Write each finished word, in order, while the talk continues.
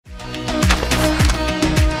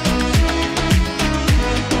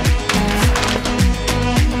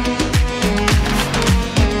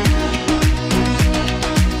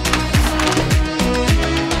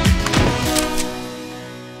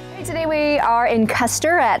are in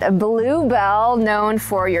Custer at Bluebell, known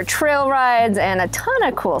for your trail rides and a ton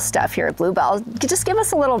of cool stuff here at Bluebell. Just give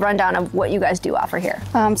us a little rundown of what you guys do offer here.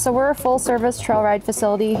 So we're a full-service trail ride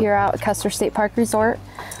facility here out at Custer State Park Resort.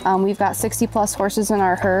 We've got 60+ horses in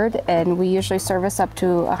our herd, and we usually service up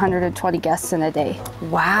to 120 guests in a day.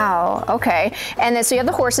 Wow, okay. And then so you have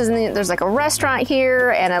the horses, and then there's like a restaurant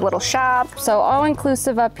here and a little shop. So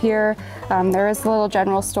all-inclusive up here. There is a little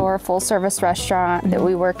general store, full-service restaurant that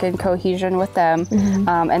we work in cohesion with them.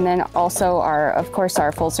 And then also of course,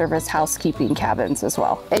 our full-service housekeeping cabins as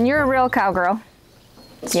well. And you're a real cowgirl.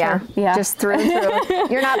 Yeah, just through and through.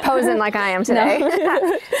 You're not posing like I am today.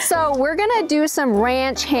 No. So we're gonna do some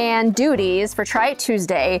ranch hand duties for Try It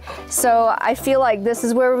Tuesday. So I feel like this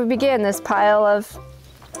is where we begin, this pile of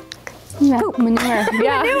poop. Manure.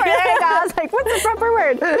 Yeah. Manure, there you go. I was like, what's the proper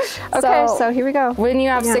word? Okay, so here we go. When you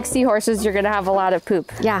have 60 horses, you're gonna have a lot of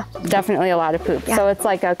poop. Yeah. Definitely a lot of poop. Yeah. So it's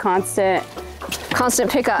like a constant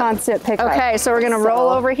pickup. Constant pickup. Okay, so we're gonna roll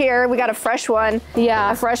over here. We got a fresh one.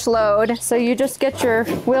 Yeah. A fresh load. So you just get your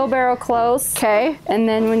wheelbarrow close. Okay. And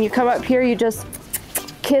then when you come up here, you just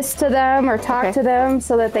kiss to them or talk to them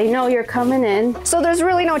so that they know you're coming in. So there's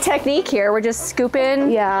really no technique here. We're just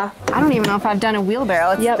scooping. Yeah. I don't even know if I've done a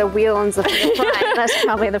wheelbarrow. It's the wheel and the front. That's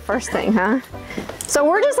probably the first thing, huh? So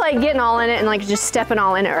we're just like getting all in it and like just stepping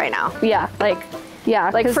all in it right now. Yeah.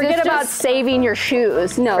 Like forget about saving your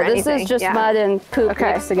shoes. No, this is just mud and poop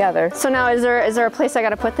mixed together. So now is there a place I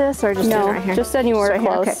gotta put this or just right here? Just anywhere right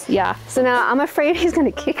close. Okay. Yeah. So now I'm afraid he's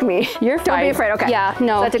gonna kick me. You're fine. Don't be afraid, okay. Yeah,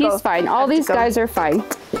 no, he's fine. All these guys are fine.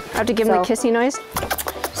 I have to give him the kissy noise.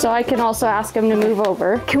 So I can also ask him to move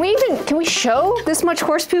over. Can we show this much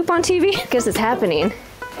horse poop on TV? Because it's happening.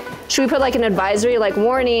 Should we put like an advisory, like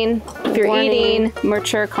warning, if you're eating?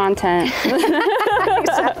 Mature content.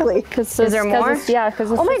 Exactly. Is there more? Yeah, because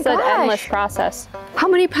it's an endless process. How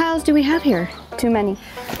many piles do we have here? Too many.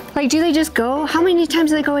 Like, do they just go? How many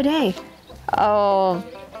times do they go a day? Oh,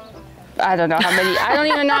 I don't know how many. I don't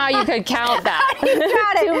even know how you could count that. You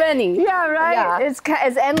got it. Too many. Yeah, right? Yeah.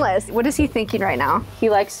 It's endless. What is he thinking right now? He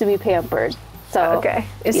likes to be pampered. So okay.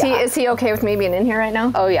 Is he okay with me being in here right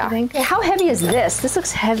now? Oh yeah. How heavy is this? This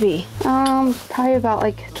looks heavy. Probably about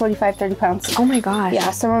like 25, 30 pounds. Oh my gosh.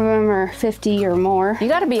 Yeah, some of them are 50 or more. You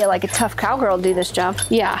gotta be like a tough cowgirl to do this job.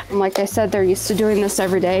 Yeah. And like I said, they're used to doing this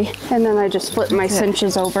every day. And then I just flip my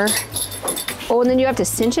cinches over. Oh, and then you have to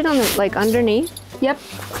cinch it on the, like underneath? Yep.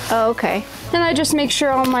 Oh, okay. And I just make sure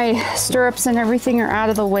all my stirrups and everything are out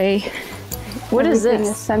of the way. What is this?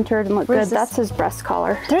 Everything is centered and look good. That's his breast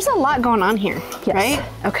collar. There's a lot going on here, right?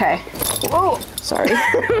 Okay. Whoa. Sorry.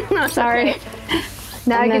 No, sorry.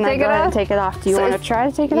 Now I can take it off? And take it off. Do you want to try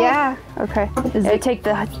to take it off? Yeah. Okay. Take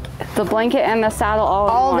the blanket and the saddle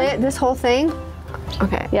all in one. This whole thing?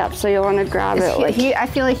 Okay. Yep. So you'll want to grab it. I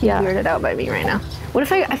feel like he's weirded out by me right now. What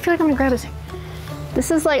if I feel like I'm gonna grab his? This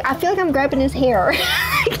is like, I feel like I'm grabbing his hair.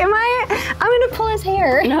 Like, I'm gonna pull his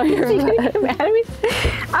hair. No, you're not. Get mad at me?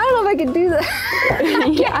 I don't know if I can do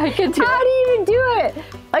that. Yeah, I can do it. How do you even do it?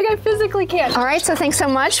 Like, I physically can't. All right, so thanks so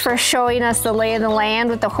much for showing us the lay of the land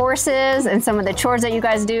with the horses and some of the chores that you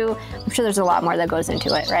guys do. I'm sure there's a lot more that goes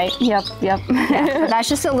into it, right? Yep. Yeah, but that's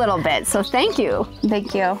just a little bit, so thank you.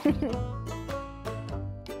 Thank you.